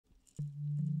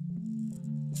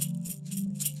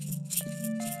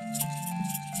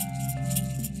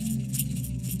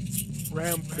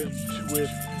rampant with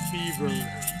fever.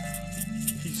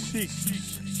 He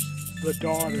seeks the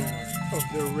daughter of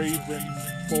the raven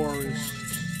forest.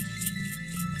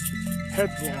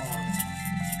 Headlong,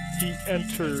 he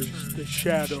enters the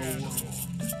shadow world.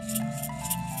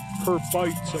 Her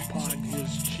bites upon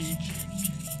his cheek.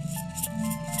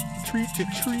 Tree to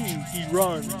tree he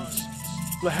runs,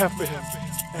 laughing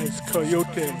as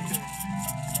coyote.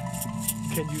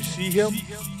 Can you see him?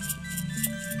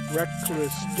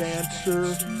 Reckless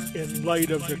dancer in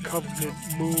light of the covenant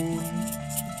moon.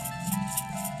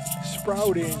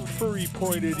 Sprouting furry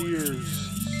pointed ears,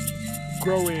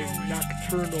 growing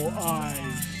nocturnal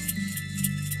eyes,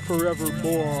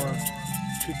 forevermore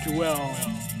to dwell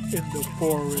in the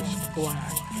forest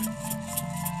black.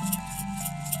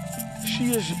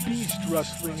 She is beast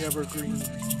rustling evergreen,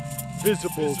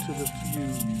 visible to the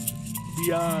few,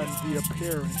 beyond the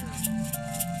apparent.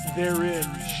 Therein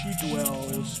she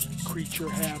dwells, creature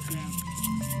happy.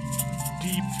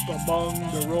 Deep among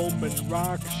the Roman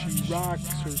rocks, she rocks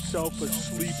herself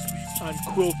asleep on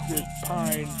quilted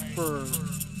pine fir.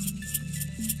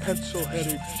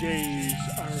 Pencil-headed jays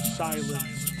are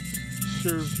silenced,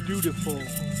 served dutiful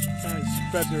as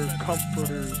feather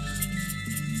comforters.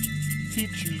 He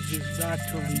chooses not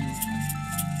to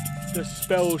leave. The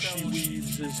spell she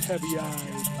weaves is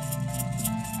heavy-eyed.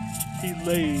 He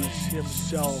lays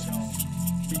himself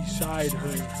beside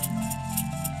her.